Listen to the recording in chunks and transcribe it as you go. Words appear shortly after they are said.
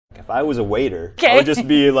if I was a waiter, I would just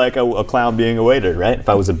be like a clown being a waiter, right? If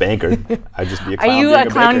I was a banker, I'd just be a clown being a baker. Are you a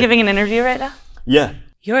clown giving an interview right now? Yeah.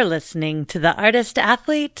 You're listening to The Artist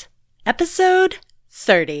Athlete, episode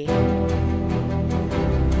 30.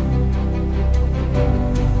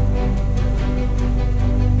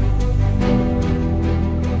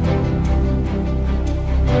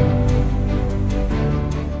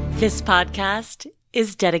 This podcast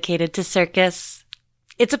is dedicated to Circus.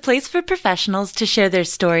 It's a place for professionals to share their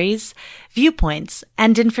stories, viewpoints,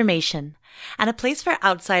 and information, and a place for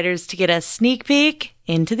outsiders to get a sneak peek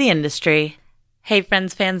into the industry. Hey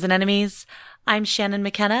friends, fans, and enemies, I'm Shannon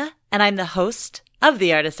McKenna, and I'm the host of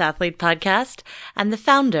the Artist Athlete podcast and the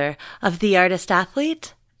founder of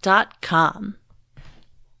theartistathlete.com.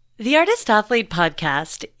 The Artist Athlete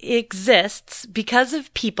podcast exists because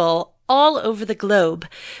of people all over the globe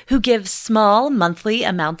who give small monthly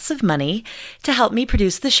amounts of money to help me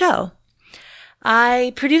produce the show.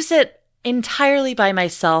 I produce it entirely by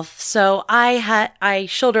myself, so I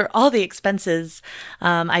shoulder all the expenses.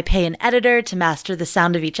 I pay an editor to master the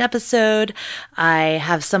sound of each episode. I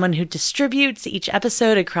have someone who distributes each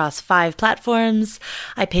episode across 5 platforms.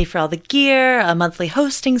 I pay for all the gear, a monthly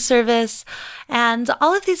hosting service, and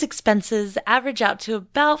all of these expenses average out to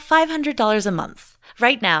about $500 a month.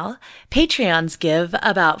 Right now, Patreons give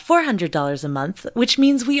about $400 a month, which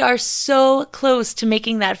means we are so close to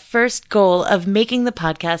making that first goal of making the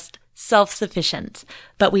podcast self-sufficient.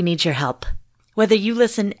 But we need your help. Whether you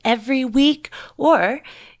listen every week or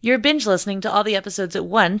you're binge listening to all the episodes at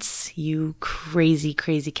once, you crazy,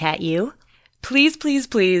 crazy cat you, please, please,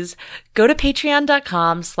 please go to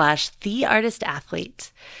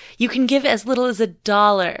patreon.com/theartistathlete. You can give as little as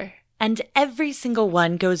 $1. And every single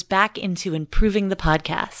one goes back into improving the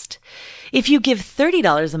podcast. If you give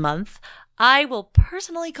 $30 a month, I will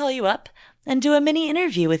personally call you up and do a mini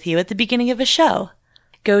interview with you at the beginning of a show.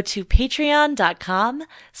 Go to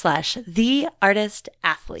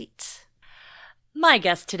patreon.com/theartistathlete. My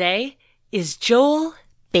guest today is Joel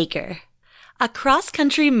Baker. A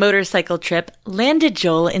cross-country motorcycle trip landed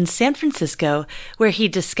Joel in San Francisco, where he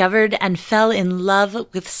discovered and fell in love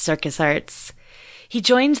with circus arts. He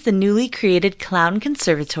joined the newly created Clown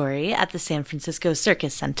Conservatory at the San Francisco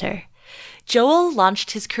Circus Center. Joel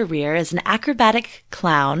launched his career as an acrobatic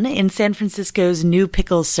clown in San Francisco's New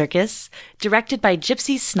Pickles Circus, directed by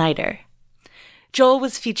Gypsy Snyder. Joel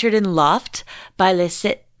was featured in Loft by the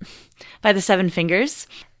Seven Fingers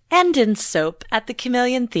and in Soap at the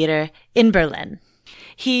Chameleon Theater in Berlin.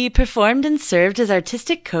 He performed and served as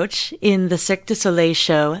artistic coach in the Cirque du Soleil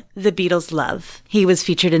show, The Beatles' Love. He was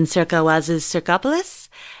featured in Cirque Eloize's Cirque Eloize,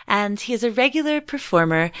 and he is a regular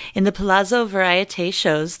performer in the Palazzo Varieté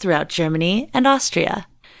shows throughout Germany and Austria.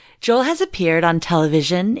 Joel has appeared on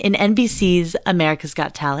television in NBC's America's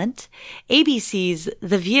Got Talent, ABC's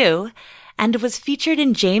The View, and was featured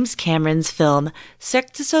in James Cameron's film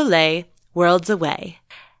Cirque du Soleil, Worlds Away.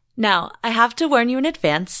 Now, I have to warn you in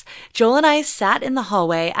advance, Joel and I sat in the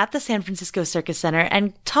hallway at the San Francisco Circus Center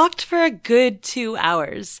and talked for a good 2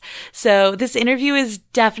 hours. So this interview is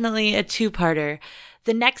definitely a 2-parter.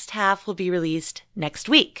 The next half will be released next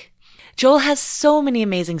week. Joel has so many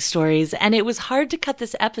amazing stories, and it was hard to cut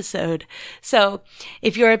this episode. So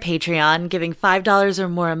if you're a Patreon giving $5 or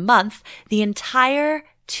more a month, the entire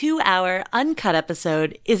 2-hour uncut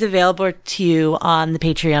episode is available to you on the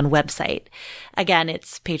Patreon website. Again,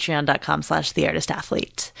 it's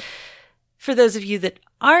patreon.com/theartistathlete. For those of you that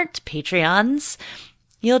aren't Patreons,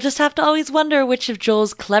 you'll just have to always wonder which of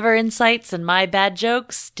Joel's clever insights and my bad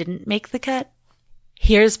jokes didn't make the cut.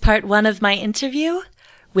 Here's part 1 of my interview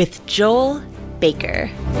with Joel Baker.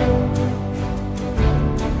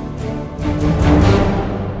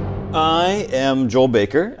 I am Joel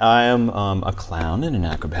Baker. I am a clown and an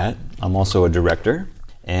acrobat. I'm also a director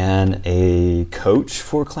and a coach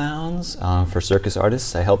for clowns, for circus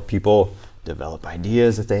artists. I help people develop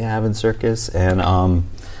ideas that they have in circus, and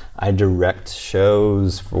I direct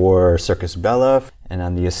shows for Circus Bella, and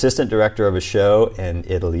I'm the assistant director of a show in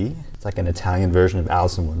Italy. It's like an Italian version of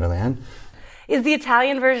Alice in Wonderland. Is the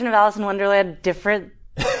Italian version of Alice in Wonderland different?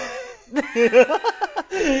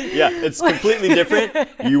 Yeah, it's completely different.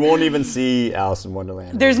 You won't even see Alice in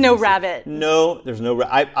Wonderland. There's no rabbit. No, there's no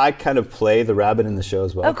rabbit. I kind of play the rabbit in the show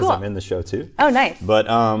as well, because cool. I'm in the show too. Oh, nice. But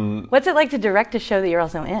what's it like to direct a show that you're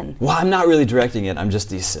also in? Well, I'm not really directing it. I'm just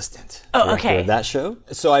the assistant director of that show.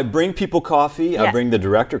 So I bring people coffee. Yeah. I bring the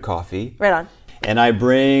director coffee. Right on. And I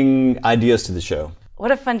bring ideas to the show.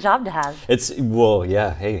 What a fun job to have.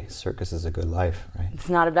 Hey, circus is a good life, right? It's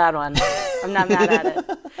not a bad one. I'm not mad at it.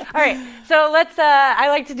 All right, so let's, I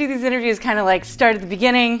like to do these interviews kind of like start at the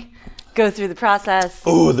beginning, go through the process.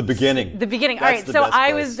 Oh, the beginning. The beginning. That's All right. the So best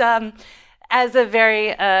I place. was, as a very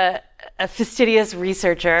a fastidious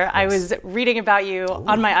researcher, I was reading about you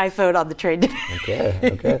on my iPhone on the train today.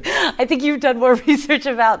 Okay. I think you've done more research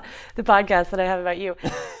about the podcast than I have about you.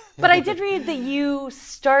 But I did read that you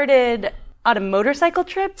started on a motorcycle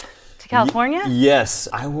trip to California? Yes.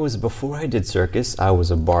 Before I did Circus, I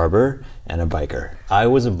was a barber and a biker. I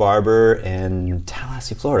was a barber in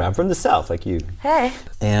Tallahassee, Florida. I'm from the South, like you. Hey.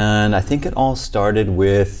 And I think it all started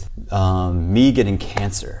with me getting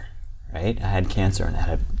cancer, right? I had cancer and I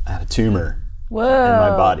had a tumor in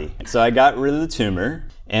my body. So I got rid of the tumor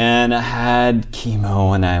and I had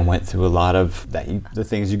chemo and I went through a lot of the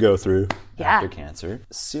things you go through after cancer.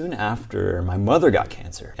 Soon after, my mother got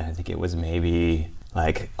cancer. And I think it was maybe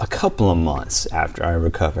like a couple of months after I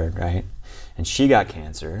recovered, right? And she got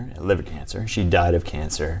cancer, liver cancer. She died of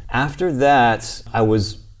cancer. After that, I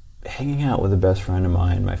was hanging out with a best friend of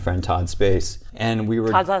mine, my friend Todd Space. And we were...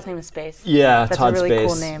 Todd's last name is Space. Yeah, That's Todd a really Space.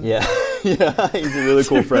 cool name. Yeah, he's a really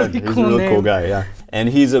cool friend. He's a really cool guy, yeah. And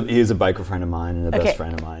he's a biker friend of mine and a best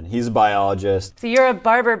friend of mine. He's a biologist. So you're a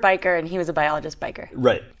barber biker and he was a biologist biker.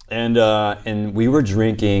 Right. And we were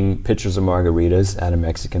drinking pitchers of margaritas at a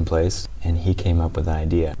Mexican place, and he came up with an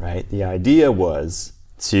idea, right? The idea was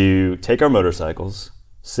to take our motorcycles,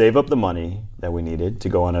 save up the money that we needed to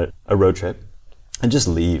go on a road trip, and just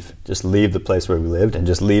leave the place where we lived and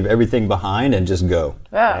just leave everything behind and just go.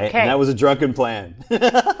 Oh, right? okay. And that was a drunken plan.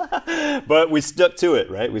 But we stuck to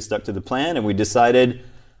it, right? We stuck to the plan and we decided,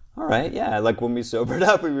 all right, yeah, like when we sobered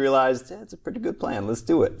up, we realized it's a pretty good plan. Let's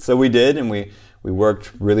do it. So we did, and we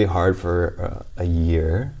worked really hard for a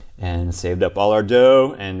year and saved up all our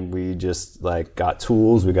dough, and we just got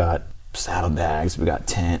tools. We got saddlebags, we got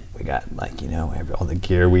tent, we got all the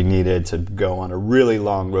gear we needed to go on a really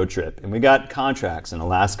long road trip. And we got contracts in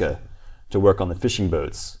Alaska to work on the fishing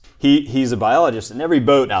boats. He's a biologist, and every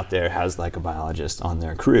boat out there has a biologist on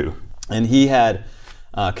their crew. And he had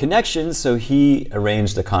connections, so he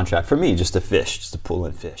arranged a contract for me just to pull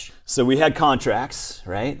in fish. So we had contracts,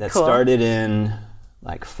 right, that started in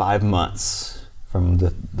 5 months from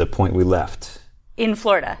the point we left. In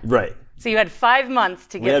Florida. Right. So you had 5 months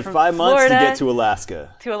to get from We had 5 months Florida to get to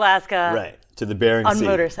Alaska. Right. To the Bering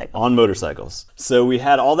Sea. On motorcycles. So we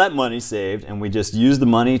had all that money saved, and we just used the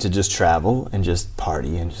money to just travel and just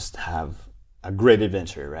party and just have a great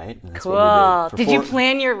adventure, right? And that's Cool. what we did. Did you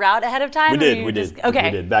plan your route ahead of time? We did. Okay.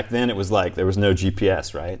 We did. Back then, it was there was no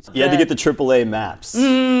GPS, right? You had to get the AAA maps. Right?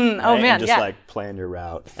 And just plan your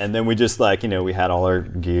route. And then we just we had all our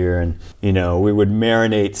gear, and we would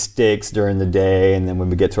marinate steaks during the day, and then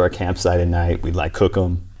when we get to our campsite at night, we'd cook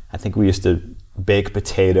them. I think we used to bake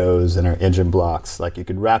potatoes in our engine blocks. You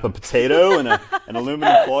could wrap a potato in an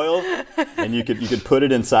aluminum foil, and you could put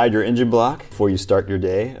it inside your engine block before you start your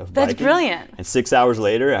day of biking. That's brilliant. And 6 hours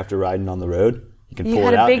later, after riding on the road, you can pull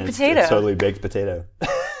it out, and it's totally baked potato.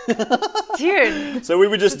 Dude. So we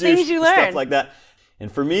would just do stuff learn. like that.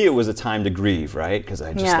 And for me, it was a time to grieve, right? Because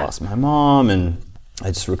I just lost my mom, and I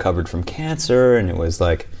just recovered from cancer, and it was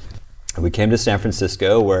we came to San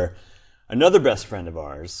Francisco, where another best friend of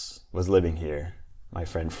ours was living here, my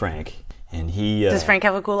friend Frank, and he... Does Frank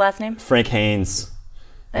have a cool last name? Frank Haynes.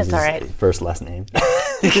 That's all right. First last name.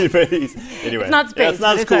 Anyway. It's not Space. Yeah, it's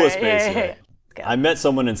not as cool as right. Space. Yeah. I met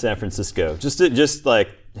someone in San Francisco, just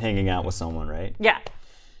hanging out with someone, right? Yeah.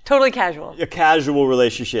 Totally casual. A casual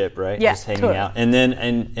relationship, right? Yeah, just hanging out. And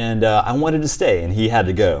then I wanted to stay, and he had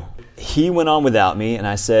to go. He went on without me, and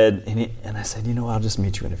I said, I'll just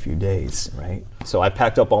meet you in a few days, right? So I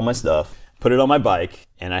packed up all my stuff, put it on my bike,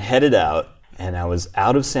 and I headed out, and I was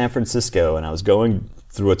out of San Francisco, and I was going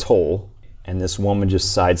through a toll, and this woman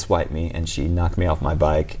just sideswiped me, and she knocked me off my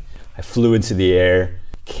bike. I flew into the air,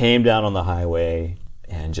 came down on the highway,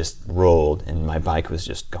 and just rolled, and my bike was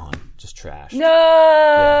just gone, just trashed. No!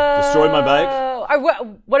 Yeah, destroyed my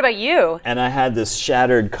bike. What about you? And I had this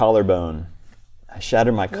shattered collarbone. I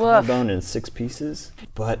shattered my collarbone in 6 pieces,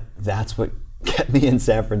 but that's what kept me in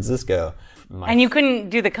San Francisco. And you couldn't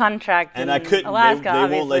do the contract in Alaska,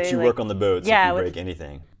 they won't let you work on the boats if you break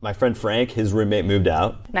anything. My friend Frank, his roommate moved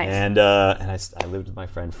out. Nice. And I lived with my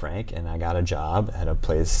friend Frank, and I got a job at a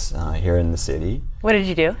place here in the city. What did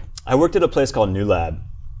you do? I worked at a place called New Lab.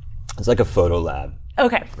 It's like a photo lab.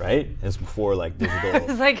 Okay. Right? It was before digital. It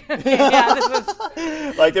was this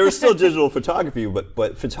was... there was still digital photography,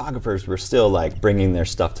 but photographers were still bringing their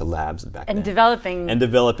stuff to labs back then. And developing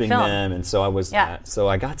film. them. And so I was, so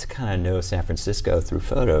I got to kind of know San Francisco through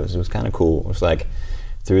photos. It was kind of cool. It was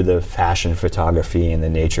through the fashion photography and the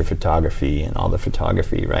nature photography and all the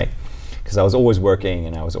photography, right? Because I was always working,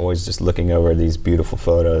 and I was always just looking over these beautiful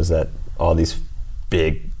photos that all these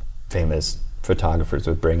big famous photographers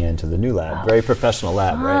would bring into the new lab. Very professional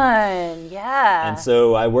lab, right? Fun, yeah. And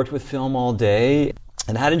so I worked with film all day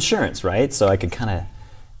and had insurance, right? So I could kind of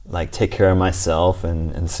like take care of myself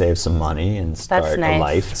and save some money and start a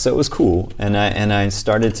life. So it was cool. And I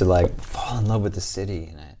started to like fall in love with the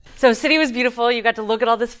city. So city was beautiful. You got to look at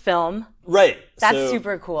all this film. Right. That's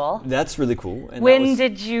super cool. That's really cool. And when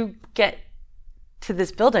did you get to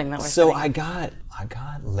this building that we're So I got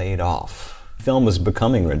laid off. Film was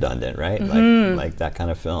becoming redundant, right? Like that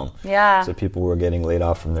kind of film. Yeah. So people were getting laid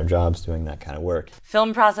off from their jobs doing that kind of work.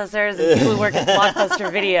 Film processors and people who work at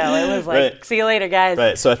Blockbuster Video. It was like, see you later, guys.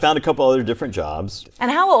 Right. So I found a couple other different jobs.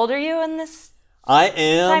 And how old are you in this? I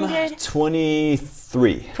am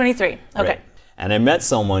 23. 23. Okay. Right. And I met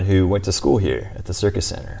someone who went to school here at the Circus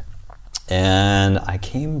Center. And I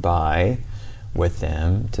came by with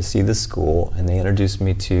them to see the school, and they introduced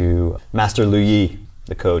me to Master Lu Yi,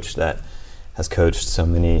 the coach that has coached so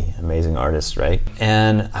many amazing artists, right?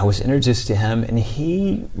 And I was introduced to him, and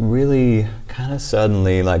he really kind of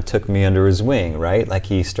suddenly like took me under his wing, right? Like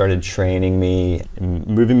he started training me,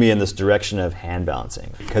 moving me in this direction of hand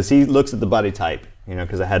balancing. Because he looks at the body type, you know,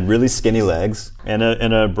 because I had really skinny legs and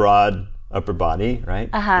a broad upper body, right?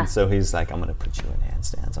 And so he's like, I'm gonna put you in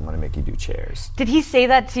handstands. I'm gonna make you do chairs. Did he say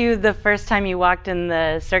that to you the first time you walked in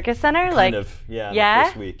the Circus Center? Kind of, yeah. The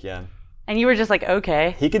first week, yeah. And you were just like,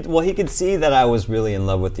 okay. He could see that I was really in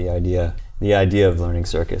love with the idea of learning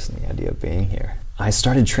circus and the idea of being here. I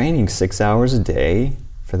started training 6 hours a day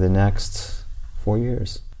for the next 4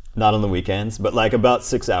 years. Not on the weekends, but like about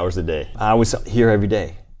 6 hours a day. I was here every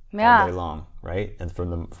day, all day long, right? And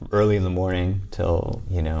from early in the morning till,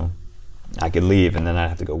 you know, I could leave and then I'd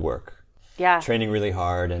have to go work. Yeah. Training really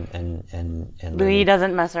hard and Louis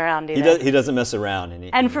doesn't mess around either. He doesn't mess around.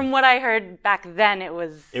 And from what I heard back then, it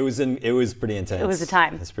was pretty intense. It was a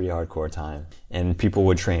time. It's a pretty hardcore time. And people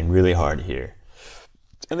would train really hard here.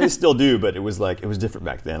 And they still do, but it was different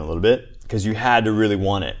back then a little bit because you had to really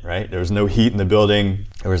want it, right? There was no heat in the building.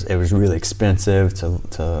 It was really expensive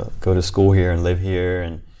to go to school here and live here.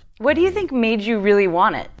 And what do you think made you really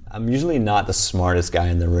want it? I'm usually not the smartest guy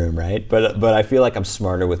in the room, right? But I feel like I'm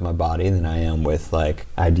smarter with my body than I am with like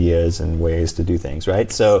ideas and ways to do things,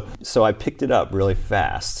 right? So I picked it up really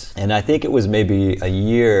fast. And I think it was maybe a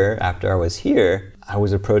year after I was here, I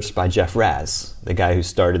was approached by Jeff Raz, the guy who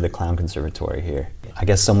started the Clown Conservatory here. I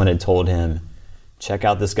guess someone had told him, check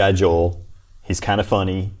out this guy Joel. He's kind of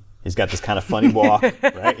funny. He's got this kind of funny walk,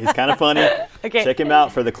 right? He's kind of funny. Okay. Check him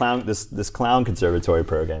out for the this clown conservatory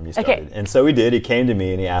program you started. Okay. And so he did. He came to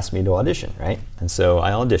me and he asked me to audition, right? And so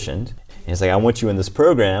I auditioned. And he's like, I want you in this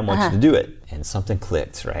program. I want you to do it. And something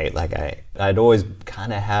clicked, right? Like I'd always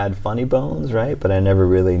kind of had funny bones, right? But I never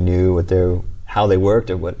really knew how they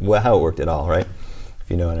worked or how it worked at all, right?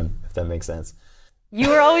 If that makes sense. You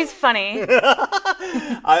were always funny.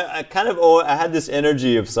 I had this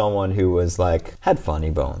energy of someone who was like, had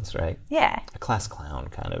funny bones, right? Yeah. A class clown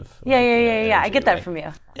kind of. Yeah. Energy, I get that right? from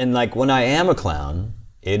you. And like when I am a clown,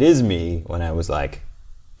 it is me when I was like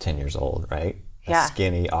 10 years old, right? A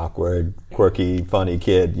skinny, awkward, quirky, funny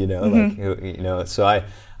kid, so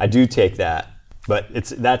I do take that. But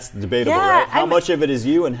that's debatable, right? How much of it is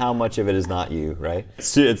you and how much of it is not you, right?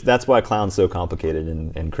 That's why clown's so complicated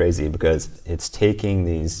and crazy, because it's taking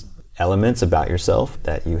these elements about yourself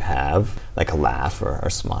that you have, like a laugh or a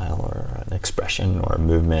smile or an expression or a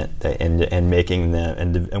movement, and making them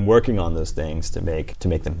and working on those things to make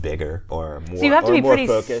them bigger or more. So you have to be pretty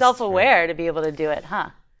focused, self-aware to be able to do it, huh?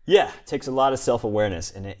 Yeah, it takes a lot of self-awareness,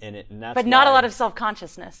 and that's but not a lot of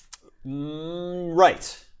self-consciousness.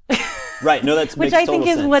 Right. Right, no, that which makes I think total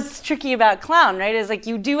is sense. What's tricky about clown, right? Is like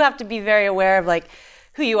you do have to be very aware of like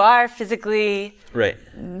who you are physically, right,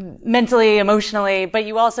 mentally, emotionally, but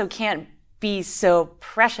you also can't be so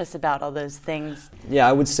precious about all those things. Yeah,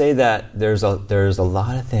 I would say that there's a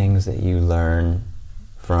lot of things that you learn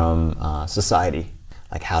from society,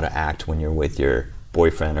 like how to act when you're with your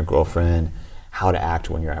boyfriend or girlfriend, how to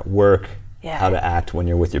act when you're at work. Yeah. How to act when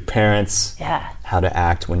you're with your parents, how to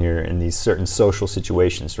act when you're in these certain social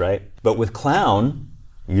situations, right? But with clown,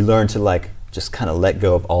 you learn to like just kind of let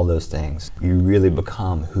go of all those things. You really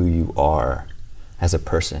become who you are as a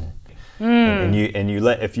person.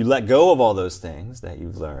 If you let go of all those things that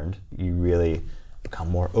you've learned, you really become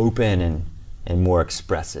more open and more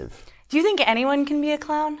expressive. Do you think anyone can be a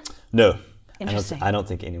clown? No. Interesting. I don't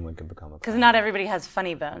think anyone can become a clown. Because not everybody has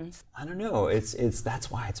funny bones. I don't know.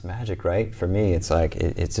 That's why it's magic, right? For me, it's like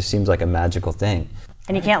it just seems like a magical thing.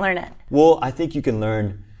 And you can't learn it. Well, I think you can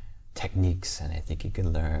learn techniques, and I think you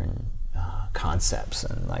can learn concepts,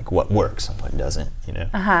 and like what works and what doesn't.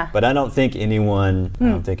 But I don't think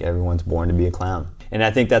everyone's born to be a clown. And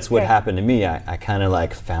I think that's what happened to me. I kind of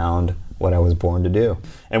like found what I was born to do.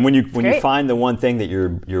 And when you find the one thing that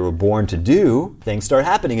you're born to do, things start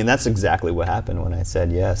happening. And that's exactly what happened when I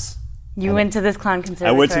said yes. You went to this clown conservatory?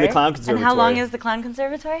 I went to the clown conservatory. And how long is the clown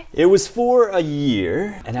conservatory? It was for a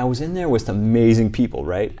year, and I was in there with amazing people,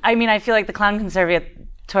 right? I mean, I feel like the clown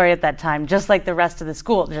conservatory at that time, just like the rest of the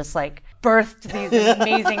school, just like birthed these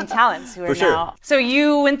amazing talents who are now. So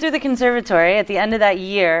you went through the conservatory at the end of that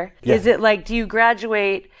year. Yeah. Is it like, do you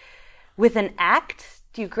graduate with an act?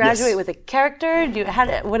 Do you graduate with a character?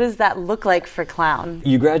 What does that look like for clown?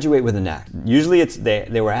 You graduate with an act. Usually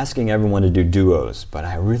they were asking everyone to do duos, but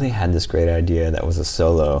I really had this great idea that was a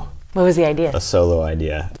solo. What was the idea? A solo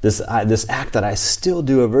idea. This act that I still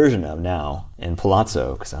do a version of now in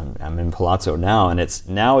Palazzo, because I'm in Palazzo now, and it's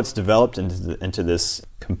developed into this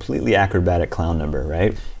completely acrobatic clown number,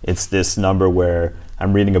 right? It's this number where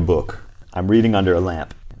I'm reading a book. I'm reading under a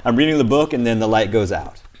lamp. I'm reading the book, and then the light goes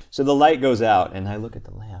out. So the light goes out, and I look at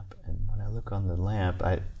the lamp, and when I look on the lamp,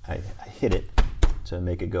 I hit it to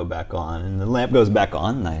make it go back on, and the lamp goes back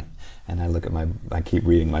on, and I look at I keep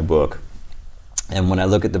reading my book, and when I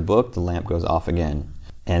look at the book, the lamp goes off again,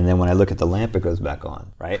 and then when I look at the lamp, it goes back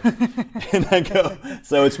on, right? And I go,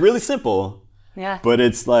 so it's really simple, but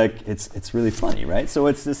it's like it's really funny, right? So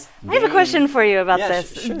it's this. I have a question for you about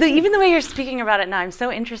this. Sure. Even the way you're speaking about it now, I'm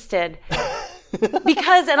so interested.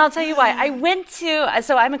 Because, and I'll tell you why.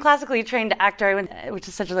 So I'm a classically trained actor, which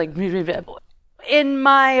is such a like, in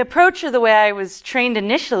my approach or the way I was trained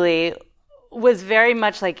initially was very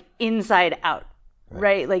much like inside out,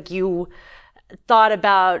 right? Like you thought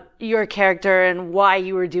about your character and why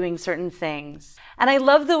you were doing certain things. And I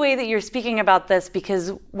love the way that you're speaking about this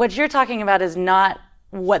because what you're talking about is not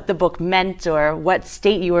what the book meant or what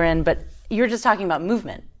state you were in, but you're just talking about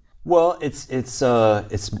movement. Well, it's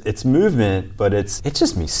movement, but it's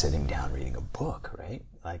just me sitting down reading a book, right?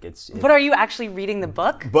 Like But are you actually reading the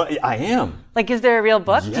book? But I am. Like, is there a real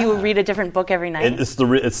book? Yeah. Do you read a different book every night? It's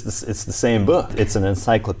the same book. It's an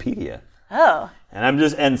encyclopedia. Oh. And I'm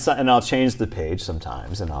just and I'll change the page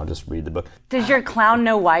sometimes, and I'll just read the book. Does your clown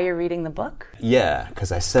know why you're reading the book? Yeah,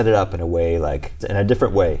 because I set it up in a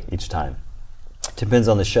different way each time. Depends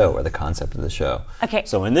on the show or the concept of the show. Okay.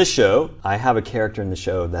 So in this show, I have a character in the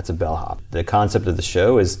show that's a bellhop. The concept of the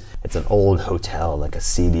show is it's an old hotel, like a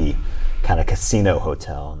seedy kind of casino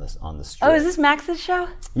hotel on the street. Oh, is this Max's show?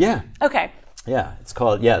 Yeah. Okay. Yeah, it's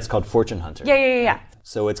called Fortune Hunter. Yeah.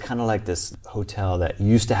 So it's kind of like this hotel that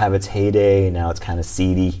used to have its heyday, and now it's kind of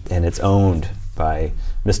seedy, and it's owned by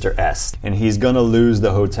Mr. S. And he's gonna lose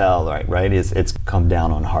the hotel, right? It's come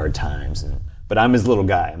down on hard times, but I'm his little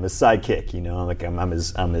guy. I'm his sidekick, like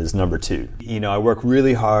I'm his number two. I work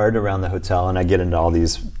really hard around the hotel, and I get into all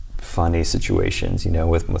these funny situations,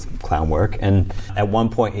 with clown work. And at one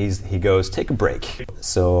point he goes, take a break.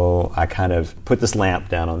 So I kind of put this lamp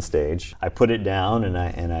down on stage. I put it down and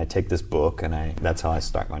I take this book and that's how I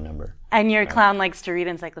start my number. And your clown likes to read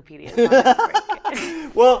encyclopedias.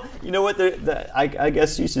 Well, you know what? I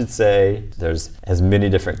guess you should say there's as many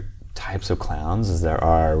different types of clowns as there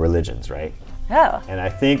are religions, right? Oh. And I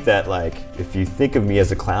think that if you think of me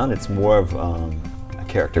as a clown, it's more of a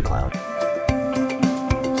character clown.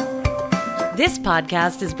 This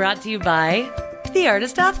podcast is brought to you by The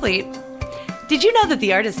Artist Athlete. Did you know that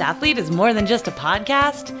The Artist Athlete is more than just a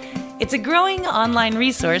podcast? It's a growing online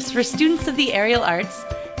resource for students of the aerial arts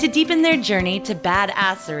to deepen their journey to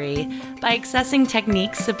badassery by accessing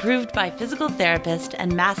techniques approved by physical therapists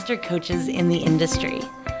and master coaches in the industry.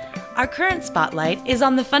 Our current spotlight is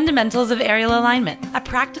on the fundamentals of aerial alignment, a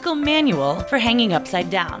practical manual for hanging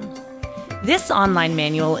upside down. This online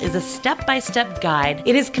manual is a step-by-step guide.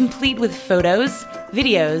 It is complete with photos,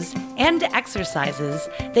 videos, and exercises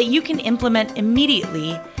that you can implement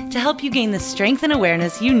immediately to help you gain the strength and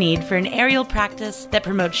awareness you need for an aerial practice that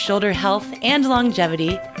promotes shoulder health and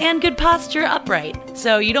longevity and good posture upright,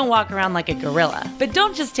 so you don't walk around like a gorilla. But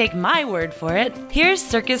don't just take my word for it. Here's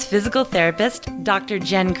Circus physical therapist Dr.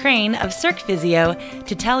 Jen Crane of Cirque Physio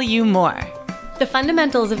to tell you more. The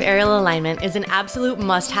fundamentals of aerial alignment is an absolute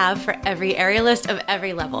must-have for every aerialist of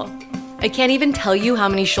every level. I can't even tell you how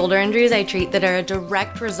many shoulder injuries I treat that are a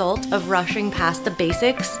direct result of rushing past the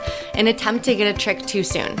basics in an attempt to get a trick too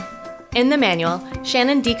soon. In the manual,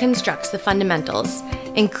 Shannon deconstructs the fundamentals,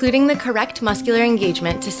 including the correct muscular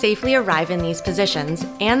engagement to safely arrive in these positions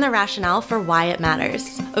and the rationale for why it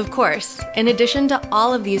matters. Of course, in addition to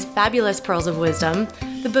all of these fabulous pearls of wisdom,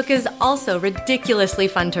 the book is also ridiculously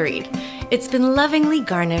fun to read. It's been lovingly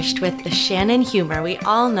garnished with the Shannon humor we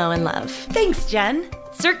all know and love. Thanks, Jen.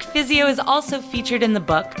 Cirque Physio is also featured in the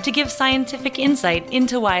book to give scientific insight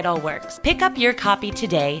into why it all works. Pick up your copy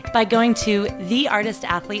today by going to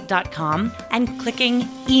theartistathlete.com and clicking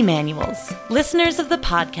e-manuals. Listeners of the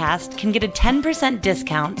podcast can get a 10%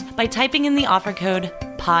 discount by typing in the offer code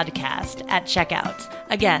PODCAST at checkout.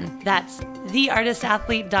 Again, that's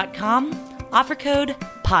theartistathlete.com, offer code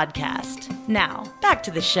PODCAST. Now, back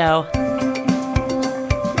to the show.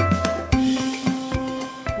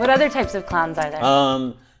 What other types of clowns are there?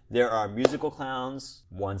 There are musical clowns,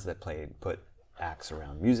 ones that put acts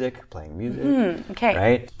around music, playing music. Okay.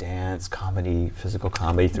 Right? Dance, comedy, physical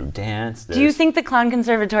comedy through dance. Do you think the Clown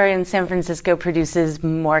Conservatory in San Francisco produces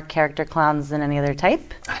more character clowns than any other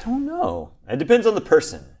type? I don't know. It depends on the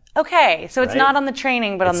person. Okay, so it's Right? not on the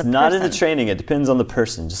training, but on the person. It's not in the training. It depends on the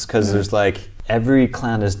person. Just because there's every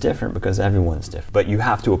clown is different because everyone's different. But you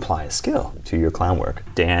have to apply a skill to your clown work.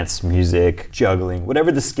 Dance, music, juggling,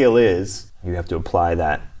 whatever the skill is, you have to apply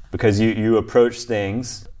that. Because you approach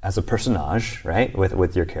things as a personage, right,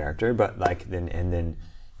 with your character, but then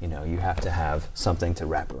you have to have something to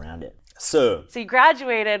wrap around it. So you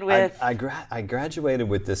graduated with... I graduated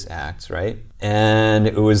with this act, right? And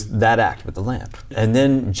it was that act with the lamp. And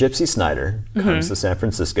then Gypsy Snyder comes to San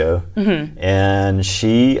Francisco, and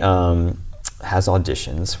she has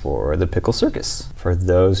auditions for the Pickle Circus. For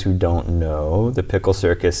those who don't know, the Pickle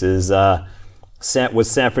Circus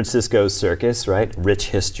was San Francisco's circus, right? Rich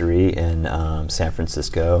history in San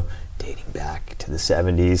Francisco, dating back to the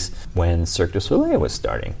 70s when Cirque du Soleil was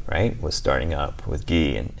starting, right? Was starting up with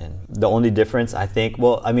Guy. And the only difference, I think,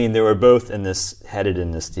 they were both headed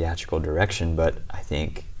in this theatrical direction, but I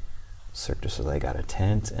think Cirque du Soleil got a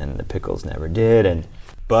tent and the Pickles never did.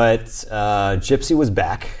 But Gypsy was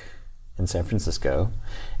back in San Francisco,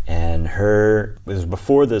 and it was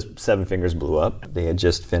before the Seven Fingers blew up. They had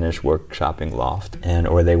just finished workshopping Loft,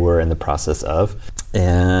 or they were in the process of.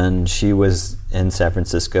 And she was in San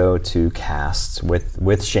Francisco to cast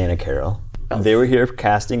with Shannon McKenna. They were here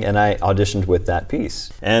casting, and I auditioned with that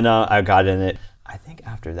piece. And I got in it. I think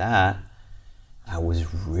after that, I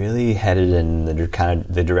was really headed in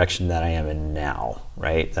the direction that I am in now,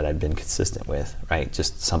 right? That I've been consistent with, right?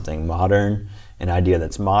 Just something modern, an idea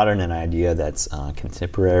that's modern, an idea that's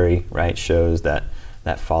contemporary, right? Shows that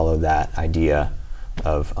follow that idea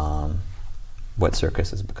of what circus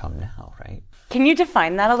has become now, right? Can you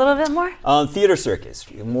define that a little bit more? Theater circus,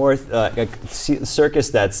 more circus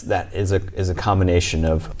that is a combination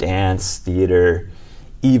of dance, theater,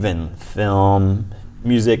 even film,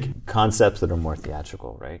 music, concepts that are more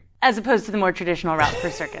theatrical, right? As opposed to the more traditional route for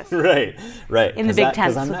circus. Right. In the big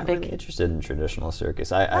tents. Because I'm not really interested in traditional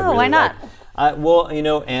circus. Why not?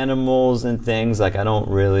 Animals and things, I don't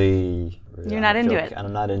really... You're not into it.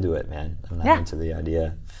 I'm not into it, man. I'm not into the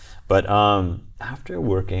idea. But after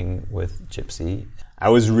working with Gypsy, I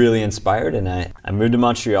was really inspired, and I moved to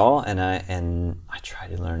Montreal, and I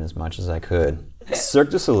tried to learn as much as I could. Cirque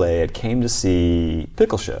du Soleil came to see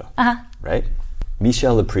Pickle Show, right?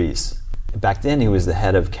 Michel Laprise. Back then, he was the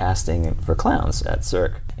head of casting for clowns at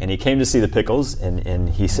Cirque. And he came to see the Pickles, and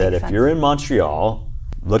he said, if you're in Montreal,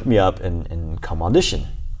 look me up and come audition,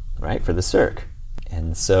 right, for the Cirque.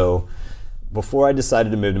 And so before I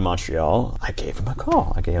decided to move to Montreal, I gave him a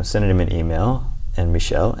call. I sent him an email, and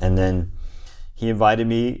Michel, and then he invited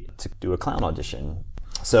me to do a clown audition.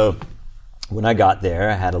 So when I got there,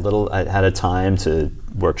 I had a time to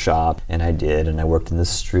workshop, and I did, and I worked in the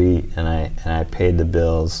street, and I paid the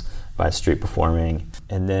bills by street performing.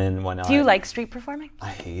 And then Do you like street performing? I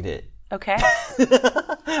hate it. Okay.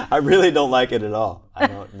 I really don't like it at all. I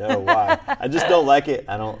don't know why. I just don't like it.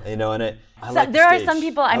 I don't, there are some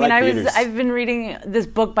people. I've been reading this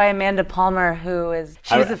book by Amanda Palmer,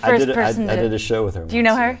 she's the first person. I did a show with her. Do you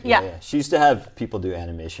know her? Yeah. She used to have people do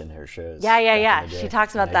animation in her shows. Yeah. She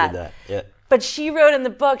talks about that. I did that. Yeah. But she wrote in the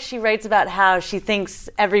book, she writes about how she thinks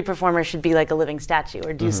every performer should be like a living statue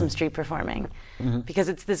or do some street performing. Because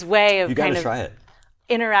it's this way of you gotta try it.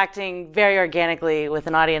 Interacting very organically with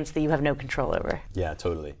an audience that you have no control over. Yeah,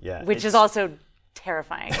 totally. Yeah. Which is also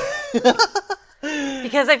terrifying.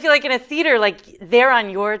 Because I feel like in a theater, they're on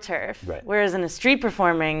your turf. Right. Whereas in a street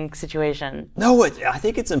performing situation. No, I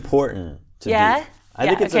think it's important to do. I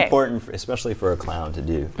think it's important, especially for a clown to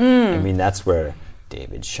do. I mean, that's where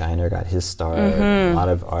David Shiner got his start. A lot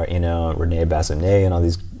of art, Rene Bassonet and all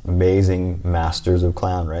these amazing masters of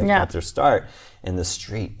clown, right? Got their start in the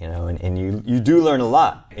street, and you do learn a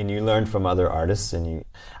lot, and you learn from other artists, and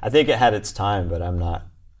I think it had its time, but I'm not.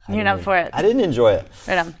 You're not for it. I didn't enjoy it.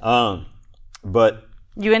 Right on. But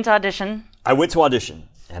you went to audition? I went to audition,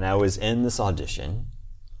 and I was in this audition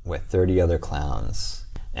with 30 other clowns.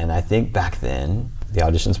 And I think back then, the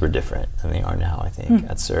auditions were different than they are now, I think,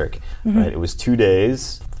 at Cirque. Right? It was 2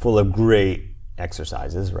 days full of great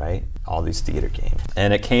exercises, right? All these theater games.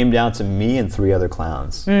 And it came down to me and 3 other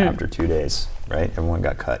clowns after 2 days, right? Everyone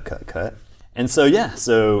got cut. And so,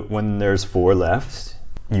 so when there's 4 left,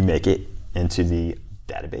 you make it into the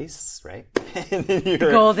database, right? And then the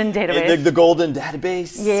golden database. The golden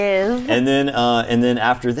database. Yes. And then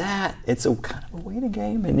after that, it's a kind of a waiting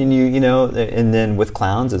game. And then and then with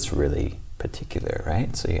clowns, it's really particular,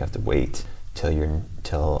 right? So you have to wait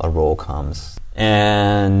till a role comes.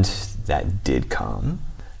 And that did come,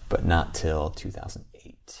 but not till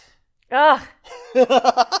 2008. Ugh.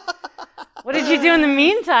 What did you do in the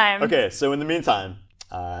meantime? Okay, so in the meantime,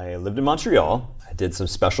 I lived in Montreal. I did some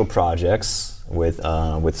special projects with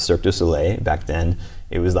Cirque du Soleil. Back then,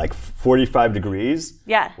 it was like 45 degrees.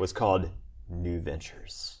 Yeah. It was called New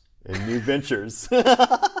Ventures. And New Ventures.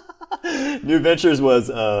 New Ventures was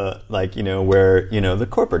where the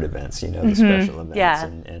corporate events, the special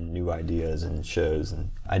events and new ideas and shows.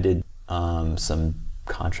 And I did some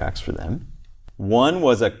contracts for them. One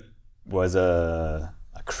was a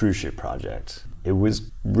cruise ship project. It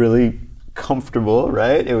was really comfortable,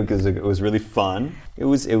 right? It was really fun. It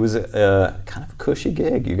was a kind of a cushy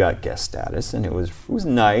gig. You got guest status, and it was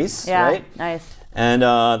nice, right? Nice. And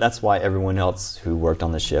that's why everyone else who worked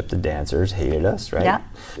on the ship, the dancers, hated us, right? Yeah.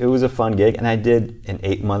 It was a fun gig, and I did an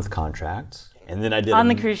 8-month contract, and then I did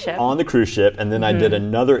the cruise ship. On the cruise ship, and then I did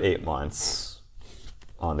another 8 months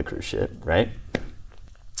on the cruise ship, right?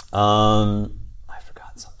 I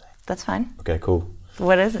forgot something. That's fine. Okay, cool.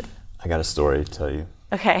 What is it? I got a story to tell you.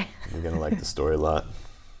 Okay. You're gonna like the story a lot.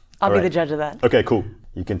 I'll be the judge of that. Okay, cool.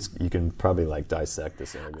 You can probably dissect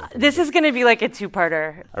this interview. This is gonna be like a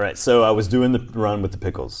 2-parter. All right. So I was doing the run with the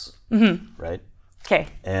pickles, right? Okay.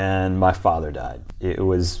 And my father died. It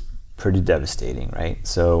was pretty devastating, right?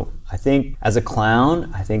 So I think as a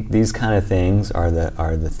clown, I think these kind of things are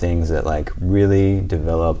the things that like really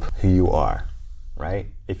develop who you are, right?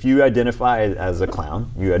 If you identify as a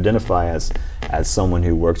clown, you identify as someone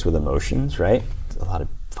who works with emotions, right? A lot of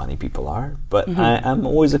funny people are, but I'm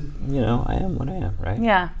always I am what I am, right?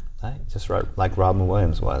 Yeah. Just right, like Robin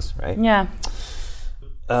Williams was, right? Yeah.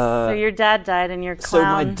 So your dad died and your clown. So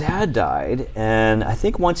my dad died, and I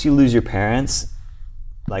think once you lose your parents,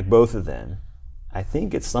 like both of them, I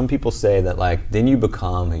think some people say that like then you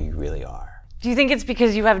become who you really are. Do you think it's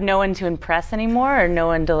because you have no one to impress anymore, or no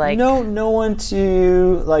one to like? No one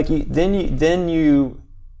to like. Then you.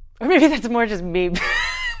 Or maybe that's more just me.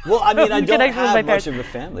 Well, I mean, I don't have much of a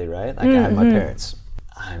family, right? Like I had my parents.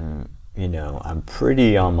 I'm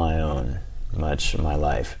pretty on my own much of my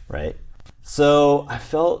life, right? So I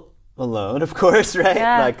felt alone, of course, right?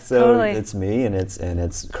 Yeah, totally. It's me and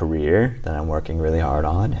it's career that I'm working really hard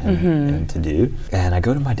on and to do. And I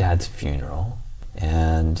go to my dad's funeral,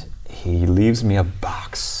 and he leaves me a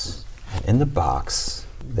box. And in the box,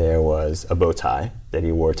 there was a bow tie that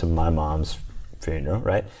he wore to my mom's funeral,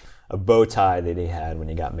 right? A bow tie that he had when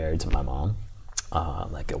he got married to my mom,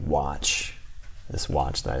 like a watch, this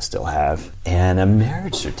watch that I still have, and a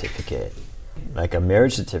marriage certificate, like a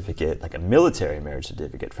military marriage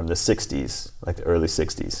certificate from the 60s, like the early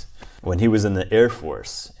 60s, when he was in the Air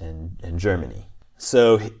Force in Germany.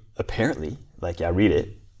 So apparently, I read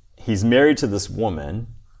it, he's married to this woman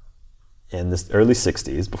in the early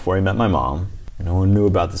 60s before he met my mom. No one knew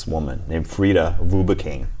about this woman named Frida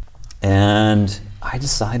Wubeking. And I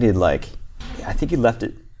decided, I think he left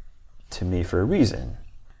it to me for a reason.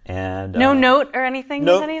 And no note or anything?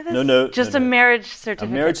 No, with any of this? No note. Just no a note. Marriage certificate?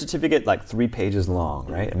 A marriage certificate, 3 pages long,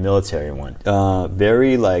 right? A military one.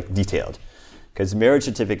 Very, detailed. Because marriage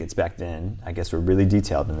certificates back then, I guess, were really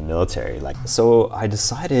detailed in the military. So I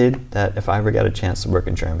decided that if I ever got a chance to work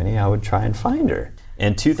in Germany, I would try and find her.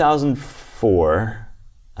 In 2004,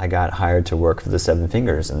 I got hired to work for the Seven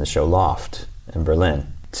Fingers in the show Loft in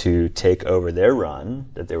Berlin to take over their run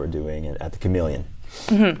that they were doing at the Chameleon,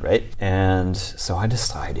 right? And so I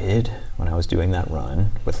decided when I was doing that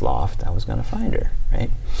run with Loft, I was going to find her, right?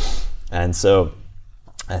 And so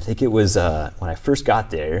I think it was when I first got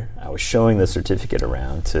there, I was showing the certificate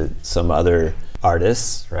around to some other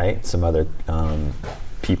artists, right? Some other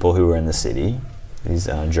people who were in the city, these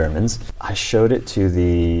Germans. I showed it to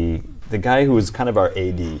the guy who was kind of our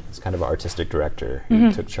AD, he's kind of our artistic director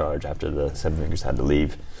who took charge after the Seven Fingers had to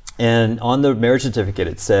leave. And on the marriage certificate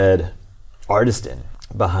it said Artiston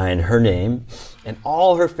behind her name and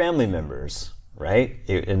all her family members, right?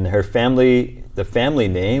 And her family, the family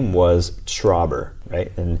name was Trauber,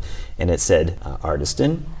 right? And it said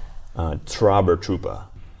Artiston, Trauber Truppe.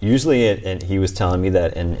 Usually, and he was telling me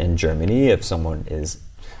that in Germany, if someone is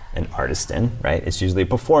an artist in, right? It's usually a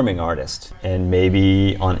performing artist, and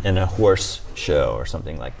maybe in a horse show or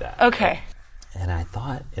something like that. Okay. And I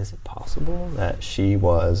thought, is it possible that she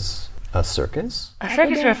was a circus? A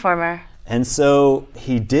circus performer. And so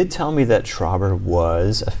he did tell me that Trauber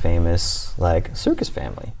was a famous like circus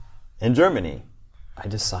family in Germany. I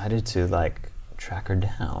decided to like track her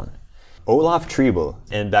down. Olaf Triebel,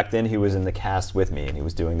 and back then he was in the cast with me, and he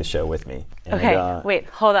was doing the show with me. And, Okay, wait,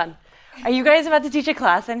 hold on. Are you guys about to teach a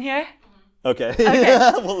class in here? Okay.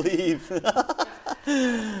 We'll leave.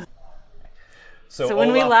 So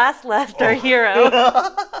when we last left our hero.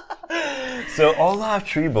 So Olaf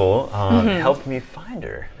Triebel helped me find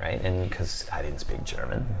her, right? And because I didn't speak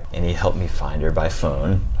German, and he helped me find her by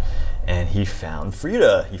phone, and he found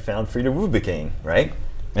Frida. He found Frida Rubicking, right?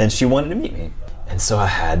 And she wanted to meet me. And so I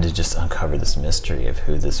had to just uncover this mystery of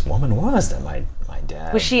who this woman was that my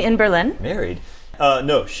dad Was she in Berlin? married.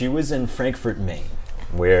 No, she was in Frankfurt, Maine,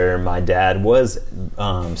 where my dad was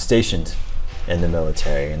stationed in the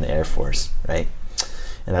military, in the Air Force, right?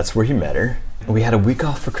 And that's where he met her. We had a week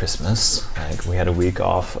off for Christmas. Like we had a week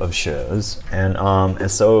off of shows, and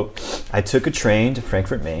so I took a train to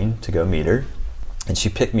Frankfurt, Maine, to go meet her. And she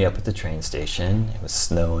picked me up at the train station. It was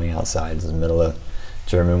snowing outside. It was the middle of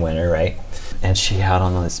German winter, right? And she had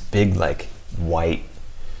on this big, like, white,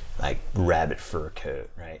 like, rabbit fur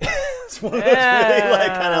coat, right? It's one of those really,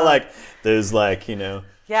 like, kind of like, those, like, you know.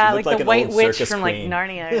 Yeah, like the white witch from, queen. like,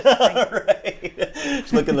 Narnia or something. Right.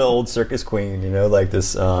 She's like an old circus queen, you know, like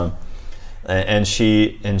this, and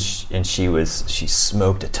she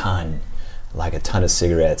smoked a ton of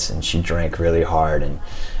cigarettes, and she drank really hard,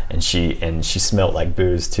 and she smelled like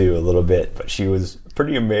booze too a little bit, but she was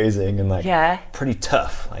pretty amazing and like pretty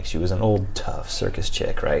tough. Like she was an old tough circus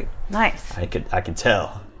chick, right? Nice. I could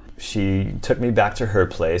tell. She took me back to her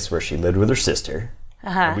place where she lived with her sister.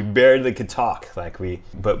 And we barely could talk. But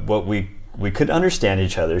we could understand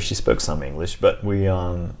each other. She spoke some English, but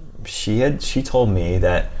she told me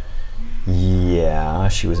that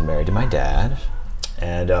she was married to my dad,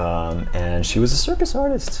 and she was a circus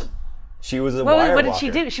artist. She was a wire walker. What did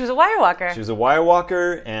she do? She was a wire walker. She was a wire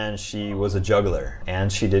walker, and she was a juggler,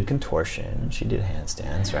 and she did contortion. She did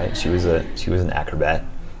handstands, right? She was an acrobat,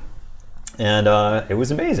 and it was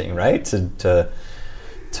amazing, right?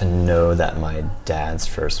 To know that my dad's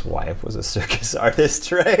first wife was a circus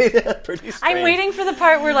artist, right? Pretty strange. I'm waiting for the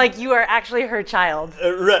part where like you are actually her child.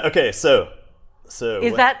 Right. Okay. So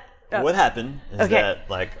is that what happened? Is that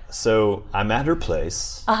like so? I'm at her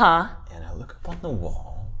place. And I look up on the wall.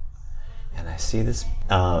 And I see this,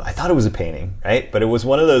 I thought it was a painting, right? But it was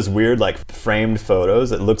one of those weird, like, framed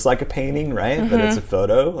photos. It looks like a painting, right? But it's a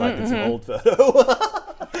photo, like it's an old photo.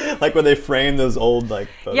 Like when they frame those old, like,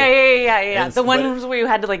 photos. Yeah. The ones where you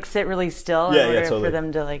had to, like, sit really still in order for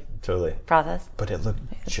them to, like, process. But it looked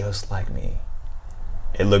just like me.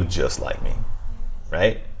 It looked just like me,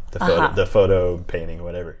 right? The photo painting,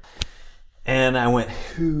 whatever. And I went,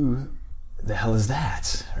 who the hell is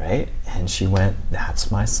that, right? And she went, that's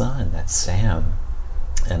my son, that's Sam.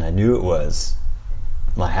 And I knew it was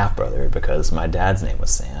my half-brother because my dad's name was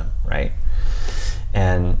Sam, right?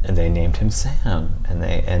 And they named him Sam, and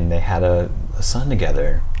they had a son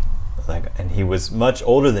together, like, and he was much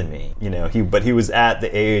older than me, you know. But he was at the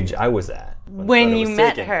age I was at when you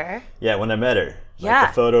met her. Yeah, when I met her.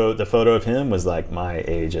 Like the photo of him was like my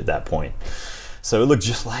age at that point. So it looked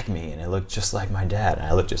just like me, and it looked just like my dad, and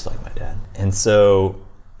I looked just like my dad. And so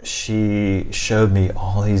she showed me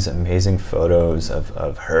all these amazing photos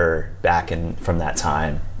of her from that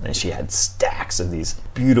time. And she had stacks of these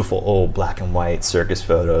beautiful old black and white circus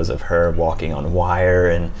photos of her walking on wire,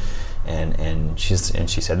 and she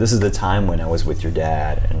said, this is the time when I was with your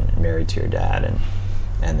dad and married to your dad,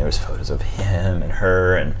 and there was photos of him and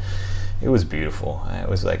her, and it was beautiful. It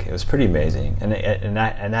was pretty amazing, and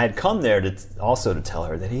I had come there to tell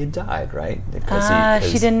her that he had died, right? Because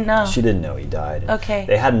she didn't know. She didn't know he died. Okay.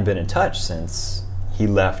 They hadn't been in touch since he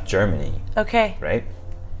left Germany. Okay. Right.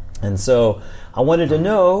 And so I wanted to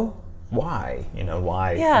know why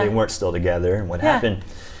they weren't still together and what happened.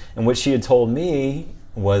 And what she had told me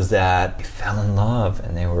was that they fell in love,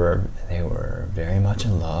 and they were very much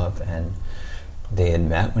in love, and they had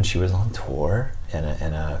met when she was on tour in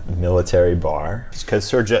a military bar,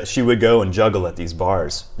 because she would go and juggle at these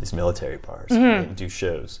bars, these military bars, and do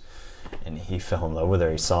shows. And he fell in love with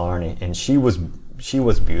her. He saw her, and she was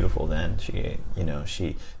beautiful then. She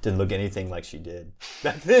didn't look anything like she did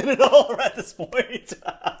back then at all. At this point,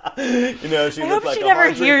 she looked like a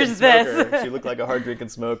hard drinking smoker. She looked like a hard drinking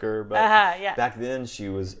smoker, but back then she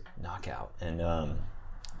was knockout. And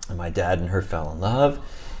my dad and her fell in love.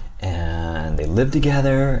 and they lived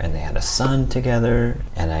together, and they had a son together.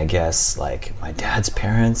 And I guess like my dad's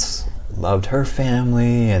parents loved her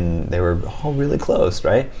family, and they were all really close,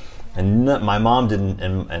 right? And my mom didn't,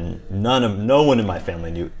 and no one in my family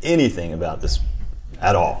knew anything about this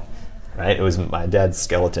at all, right? It was my dad's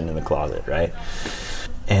skeleton in the closet, right?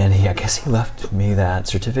 And I guess he left me that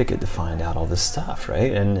certificate to find out all this stuff,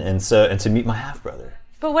 right? And to meet my half brother.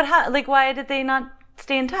 But why did they not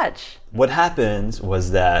stay in touch? What happened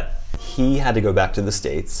was that he had to go back to the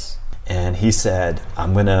States, and he said,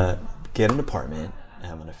 I'm gonna get an apartment,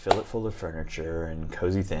 and I'm gonna fill it full of furniture and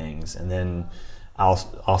cozy things, and then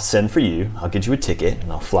I'll send for you. I'll get you a ticket,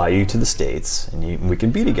 and I'll fly you to the States, and we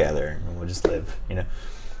can be together, and we'll just live, you know.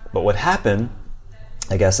 But what happened,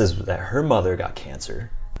 I guess, is that her mother got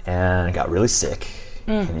cancer and got really sick,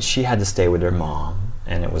 and she had to stay with her mom,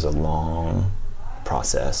 and it was a long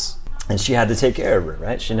process, and she had to take care of her,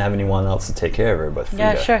 right? She didn't have anyone else to take care of her but Frida.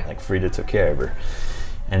 Yeah, sure. Like Frida took care of her.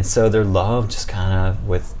 And so their love just kind of,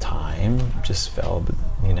 with time, just fell,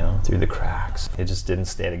 you know, through the cracks. It just didn't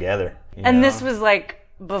stay together. And this was like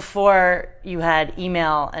before you had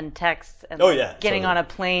email and text, and getting on a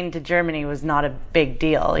plane to Germany was not a big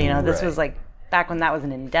deal. You know, this was like back when that was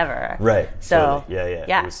an endeavor. Right. So totally.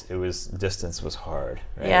 Yeah. It was distance was hard.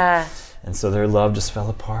 Right? Yeah. And so their love just fell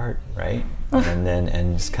apart, right? and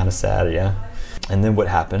it's kind of sad, yeah. And then what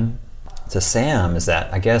happened to Sam is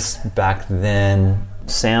that I guess back then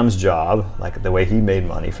Sam's job, like the way he made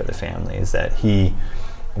money for the family, is that he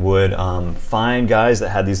would find guys that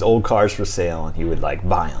had these old cars for sale, and he would like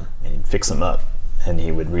buy them and he'd fix them up and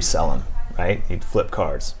he would resell them, right? He'd flip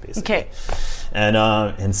cars, basically. Okay.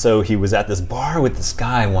 And so he was at this bar with this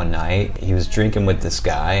guy one night. He was drinking with this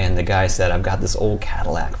guy, and the guy said, I've got this old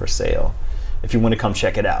Cadillac for sale if you want to come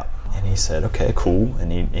check it out. And he said, okay, cool.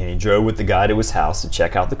 And he drove with the guy to his house to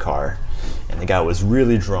check out the car, and the guy was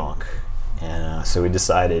really drunk. And so he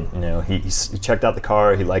decided, you know, he checked out the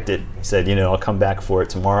car, he liked it. He said, you know, I'll come back for it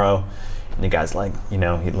tomorrow. And the guy's like, you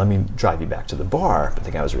know, let me drive you back to the bar. But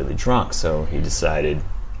the guy was really drunk, so he decided,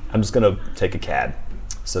 I'm just going to take a cab.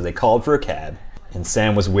 So they called for a cab, and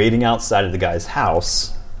Sam was waiting outside of the guy's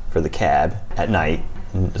house for the cab at night.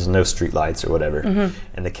 There's no street lights or whatever. Mm-hmm.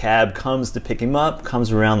 And the cab comes to pick him up,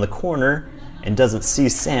 comes around the corner, and doesn't see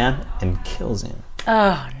Sam, and kills him.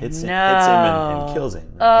 Oh, hits him and kills him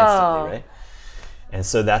instantly, right? And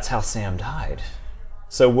so that's how Sam died.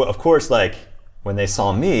 So of course, like when they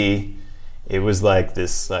saw me, it was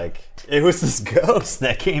this ghost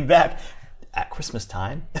that came back at Christmas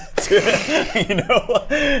time to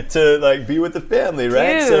like be with the family,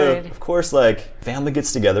 right? Dude. So of course, like family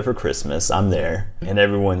gets together for Christmas. I'm there, and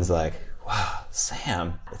everyone's like, wow,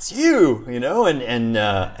 Sam, it's you, you know,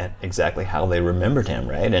 and exactly how they remembered him,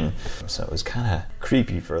 right? And so it was kind of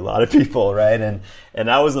creepy for a lot of people, right? And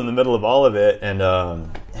I was in the middle of all of it, and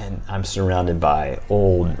I'm surrounded by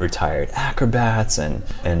old retired acrobats, and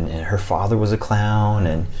her father was a clown,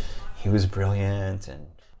 and he was brilliant, and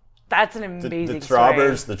that's an amazing the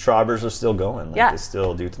Traubers are still going. Like, yeah. They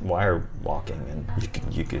still do wire walking, and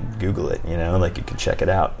you could Google it, you know, like you could check it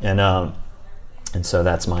out, and so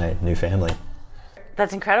that's my new family.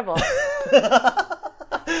 That's incredible.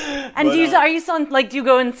 And do you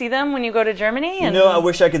go and see them when you go to Germany? And... You know, I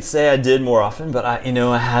wish I could say I did more often, but I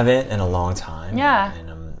haven't in a long time. Yeah. And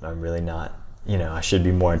I'm really not. You know, I should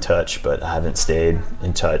be more in touch, but I haven't stayed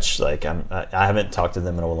in touch. Like I haven't talked to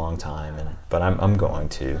them in a long time, but I'm going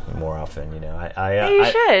to more often. You know, you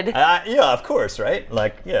should. Yeah, of course, right?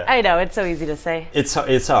 Like, yeah. I know, it's so easy to say.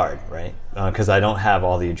 It's hard, right? Because I don't have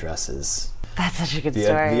all the addresses. That's such a good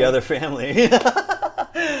story. The other family.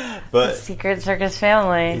 But the secret circus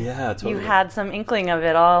family. Yeah, totally. You had some inkling of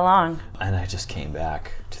it all along. And I just came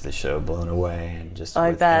back to the show blown away, and just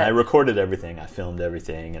I bet. And I recorded everything, I filmed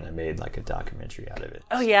everything, and I made like a documentary out of it.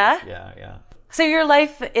 Oh yeah? Yeah. So your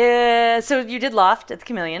life is, so you did Loft at the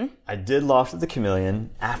Chameleon. I did Loft at the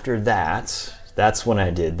Chameleon. After that, that's when I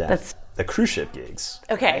did the cruise ship gigs.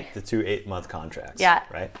 Okay. Right? The 2 8-month contracts. Yeah.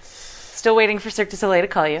 Right? Still waiting for Cirque du Soleil to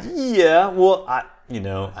call you. Yeah, well, at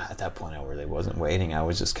that point I really wasn't waiting. I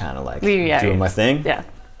was just kind of like doing my thing. Yeah.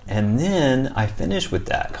 And then I finished with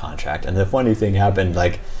that contract. And the funny thing happened,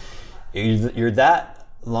 like, you're that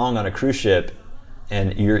long on a cruise ship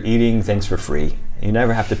and you're eating things for free. You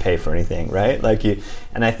never have to pay for anything, right?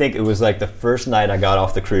 And I think it was like the first night I got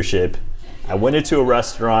off the cruise ship, I went into a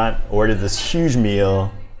restaurant, ordered this huge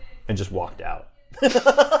meal, and just walked out.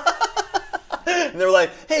 And they were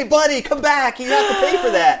like, hey, buddy, come back. You have to pay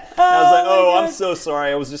for that. And I was like, oh, I'm so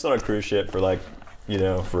sorry. I was just on a cruise ship for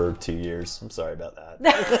for 2 years. I'm sorry about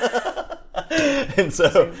that. And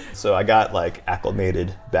so I got like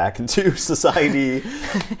acclimated back into society,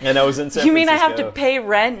 and I was in San You mean Francisco. I have to pay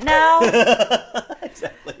rent now?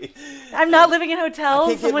 Exactly. I'm not living in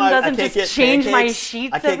hotels. Someone doesn't just change my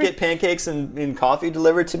sheets. I can't get pancakes and coffee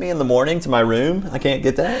delivered to me in the morning to my room. I can't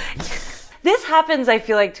get that. This happens, I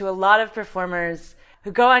feel like, to a lot of performers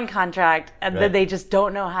who go on contract and then Right. they just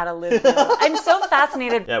don't know how to live now. I'm so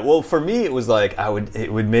fascinated. Yeah, well, for me, it was like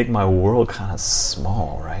it would make my world kind of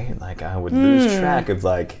small, right? Like I would lose track of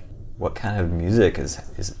like what kind of music is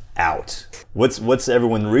out. What's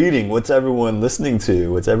everyone reading? What's everyone listening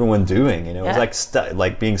to? What's everyone doing? You know, Yeah. it's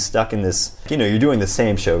like being stuck in this. You know, you're doing the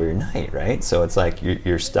same show every night, right? So it's like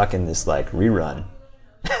you're stuck in this like rerun.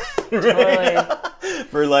 Totally.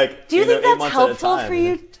 For like. Do you think 8 that's months at a helpful time, for you know?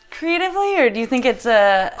 you creatively, or do you think it's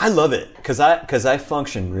a... I love it because I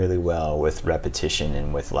function really well with repetition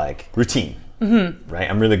and with like routine. Mm-hmm. Right,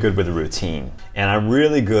 I'm really good with a routine, and I'm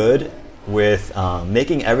really good with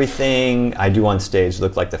making everything I do on stage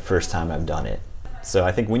look like the first time I've done it. So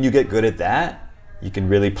I think when you get good at that, you can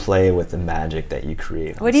really play with the magic that you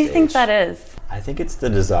create on What do you think stage. that is? I think it's the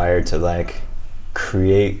desire to like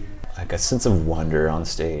create like a sense of wonder on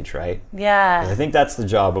stage, right? I Yeah. think that's the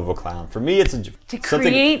job of a clown. For me, it's To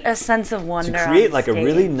create a sense of wonder. to create on like a stage.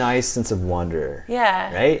 really nice sense of wonder.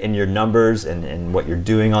 Yeah. Right? In your numbers and what you're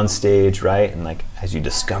doing on stage, right? And like as you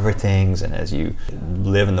discover things and as you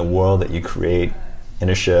live in the world that you create in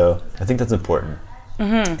a show, I think that's important.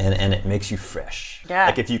 Mm-hmm. And it makes you fresh. Yeah.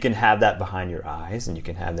 Like if you can have that behind your eyes and you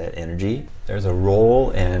can have that energy. There's a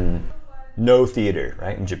role in No theater,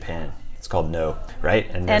 right? In Japan. It's called No, right?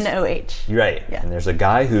 And there's- NOH. You're right. Yeah. And there's a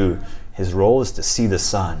guy who his role is to see the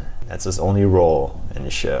sun. That's his only role in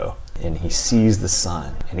the show. And he sees the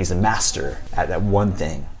sun. And he's a master at that one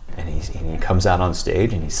thing. And he comes out on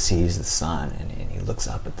stage and he sees the sun. And he looks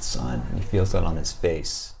up at the sun and he feels that on his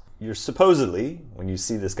face. You're supposedly, when you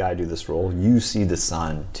see this guy do this role, you see the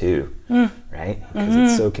sun too, right? Because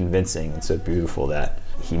it's so convincing and so beautiful that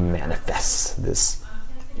he manifests this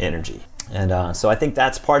energy. And so I think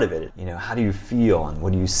that's part of it. You know, how do you feel and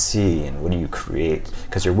what do you see and what do you create?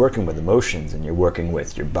 Because you're working with emotions and you're working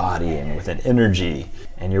with your body and with an energy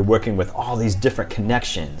and you're working with all these different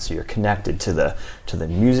connections. So you're connected to the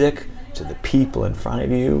music, to the people in front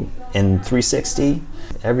of you in 360,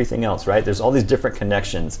 everything else, right? There's all these different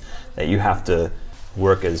connections that you have to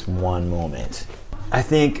work as one moment. I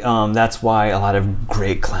think that's why a lot of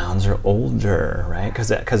great clowns are older, right? Because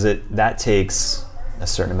that takes a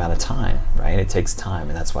certain amount of time, right? It takes time,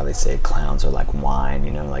 and that's why they say clowns are like wine, you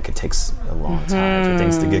know, like it takes a long time for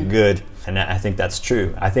things to get good. And I think that's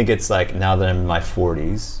true. I think it's like now that I'm in my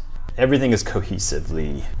 40s, everything is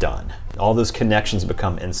cohesively done. All those connections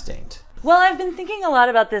become instinct. Well, I've been thinking a lot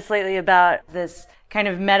about this lately, about this kind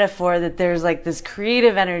of metaphor that there's like this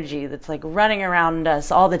creative energy that's like running around us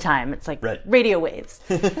all the time. It's like Right. radio waves.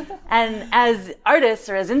 And as artists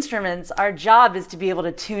or as instruments, our job is to be able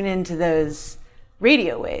to tune into those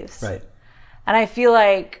radio waves. Right. And I feel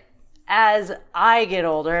like as I get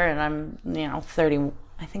older, and I'm, 30,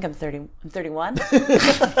 I think I'm 30, I'm 31.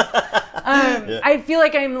 I feel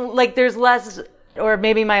like I'm like, there's less, or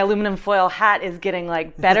maybe my aluminum foil hat is getting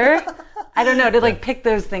like better. I don't know, to like pick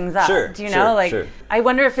those things up. Sure, Do you sure, know? Like, sure. I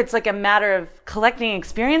wonder if it's like a matter of collecting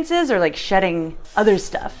experiences or like shedding other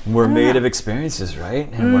stuff. We're made of experiences, right?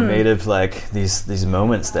 And we're made of like these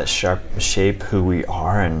moments that shape who we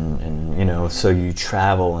are, and you know, so you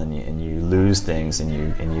travel and you lose things and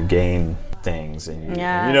you gain things and you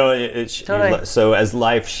know Totally. so as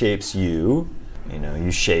life shapes you, you know,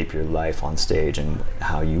 you shape your life on stage and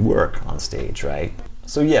how you work on stage, right?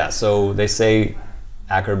 So yeah, so they say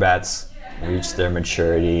acrobats reach their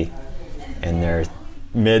maturity in their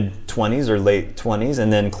mid-20s or late 20s,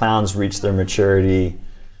 and then clowns reach their maturity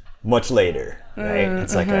much later, right?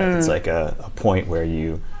 It's like a point where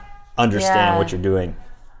you understand Yeah. what you're doing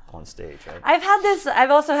on stage, right?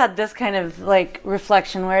 I've also had this kind of like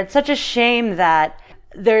reflection where it's such a shame that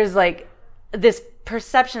there's like this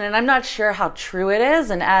perception, and I'm not sure how true it is,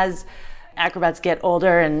 and as acrobats get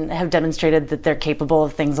older and have demonstrated that they're capable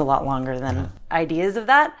of things a lot longer than ideas of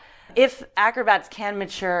that, if acrobats can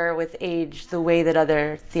mature with age the way that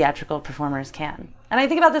other theatrical performers can. And I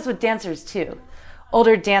think about this with dancers too.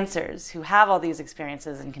 Older dancers who have all these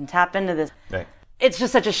experiences and can tap into this. Right. It's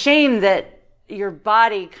just such a shame that your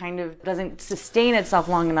body kind of doesn't sustain itself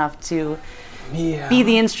long enough to be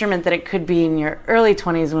the instrument that it could be in your early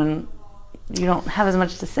 20s when you don't have as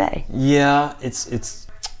much to say. Yeah, it's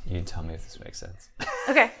You tell me if this makes sense.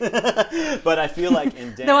 Okay. But I feel like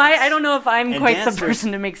in dance... No, I don't know if I'm quite dance, the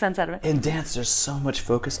person to make sense out of it. In dance, there's so much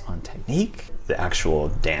focus on technique, the actual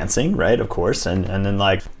dancing, right, of course, and then,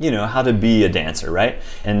 like, you know, how to be a dancer, right?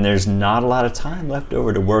 And there's not a lot of time left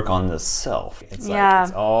over to work on the self. It's like,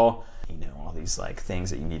 it's all, you know, all these, like, things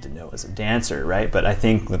that you need to know as a dancer, right? But I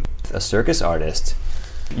think with a circus artist,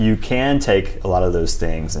 you can take a lot of those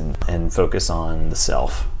things and focus on the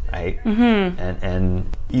self, right? Mm-hmm.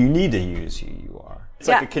 And you need to use who you are. It's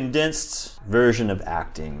like a condensed version of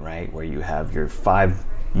acting, right? Where you have your 5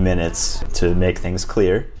 minutes to make things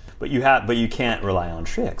clear, but you can't rely on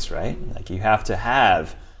tricks, right? Like, you have to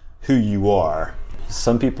have who you are.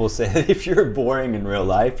 Some people say that if you're boring in real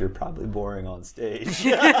life, you're probably boring on stage.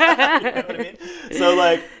 You know what I mean? So,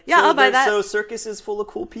 like, I'll buy that. So circus is full of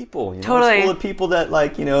cool people. You know? Totally. It's full of people that,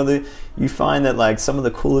 like, you know, you find that, like, some of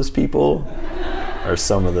the coolest people are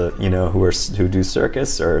some of the, you know, who do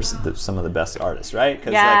circus are some of the best artists, right?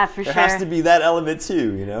 Because there has to be that element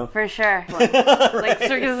too, you know. For sure. Right? Like,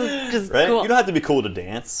 circus is just right? cool. You don't have to be cool to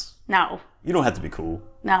dance. No. You don't have to be cool.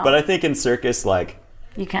 No. But I think in circus, like,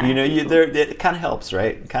 you can. You know, it kind of helps,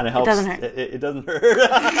 right? It kind of helps. It doesn't hurt. It doesn't hurt.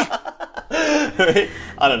 Right?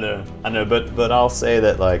 I don't know, but I'll say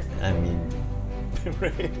that, like, I mean,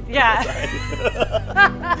 right? Yeah.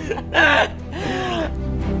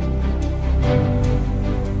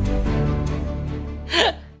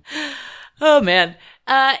 Oh, man.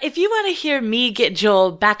 If you want to hear me get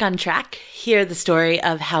Joel back on track, hear the story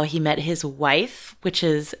of how he met his wife, which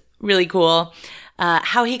is really cool,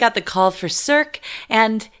 how he got the call for Cirque,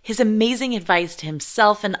 and his amazing advice to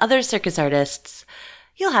himself and other circus artists,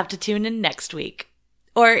 you'll have to tune in next week.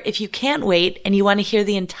 Or if you can't wait and you want to hear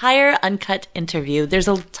the entire uncut interview, there's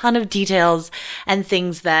a ton of details and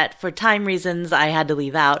things that, for time reasons, I had to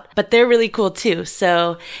leave out. But they're really cool too.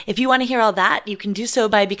 So if you want to hear all that, you can do so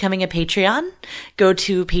by becoming a Patreon. Go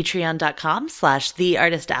to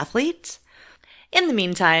patreon.com/theartistathlete. In the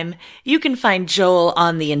meantime, you can find Joel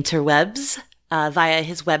on the interwebs via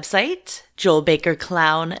his website,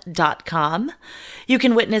 joelbakerclown.com. You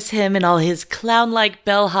can witness him in all his clown-like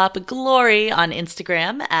bellhop glory on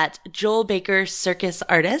Instagram at Joel Baker Circus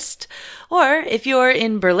Artist. Or if you're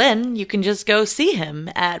in Berlin, you can just go see him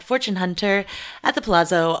at Fortune Hunter at the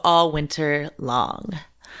Palazzo all winter long.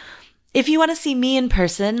 If you want to see me in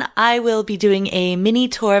person, I will be doing a mini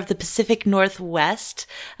tour of the Pacific Northwest,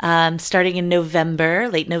 starting in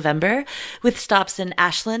late November, with stops in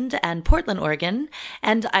Ashland and Portland, Oregon.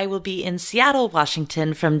 And I will be in Seattle,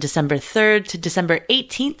 Washington from December 3rd to December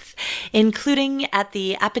 18th, including at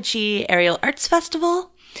the Apogee Aerial Arts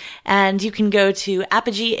Festival. And you can go to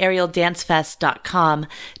apogeeaerialdancefest.com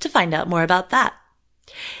to find out more about that.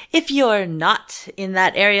 If you're not in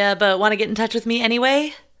that area but want to get in touch with me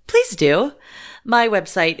anyway, please do. My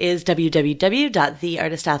website is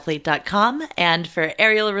www.theartistathlete.com, and for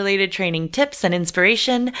aerial-related training tips and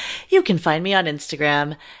inspiration, you can find me on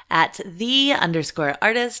Instagram at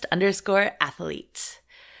 @the_artist_athlete.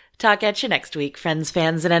 Talk at you next week, friends,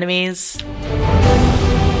 fans, and enemies.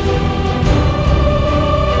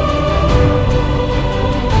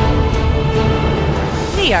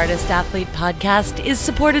 The Artist Athlete podcast is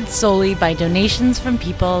supported solely by donations from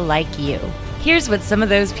people like you. Here's what some of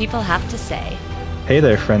those people have to say. Hey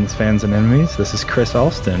there, friends, fans, and enemies. This is Chris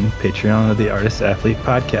Alston, Patreon of the Artist Athlete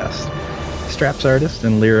podcast. Straps artist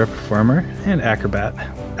and lyra performer and acrobat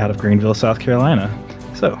out of Greenville, South Carolina.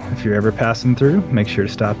 So, if you're ever passing through, make sure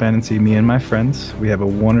to stop in and see me and my friends. We have a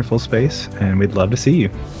wonderful space, and we'd love to see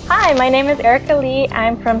you. Hi, my name is Erica Lee.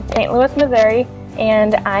 I'm from St. Louis, Missouri,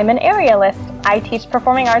 and I'm an aerialist. I teach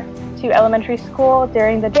performing arts to elementary school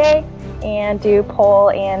during the day and do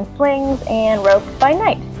pole and slings and ropes by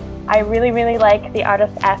night. I really, really like the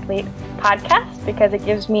Artist Athlete podcast because it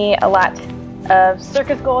gives me a lot of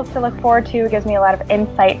circus goals to look forward to. It gives me a lot of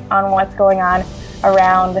insight on what's going on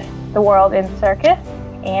around the world in circus,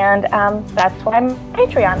 and that's why I'm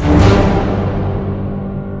Patreon.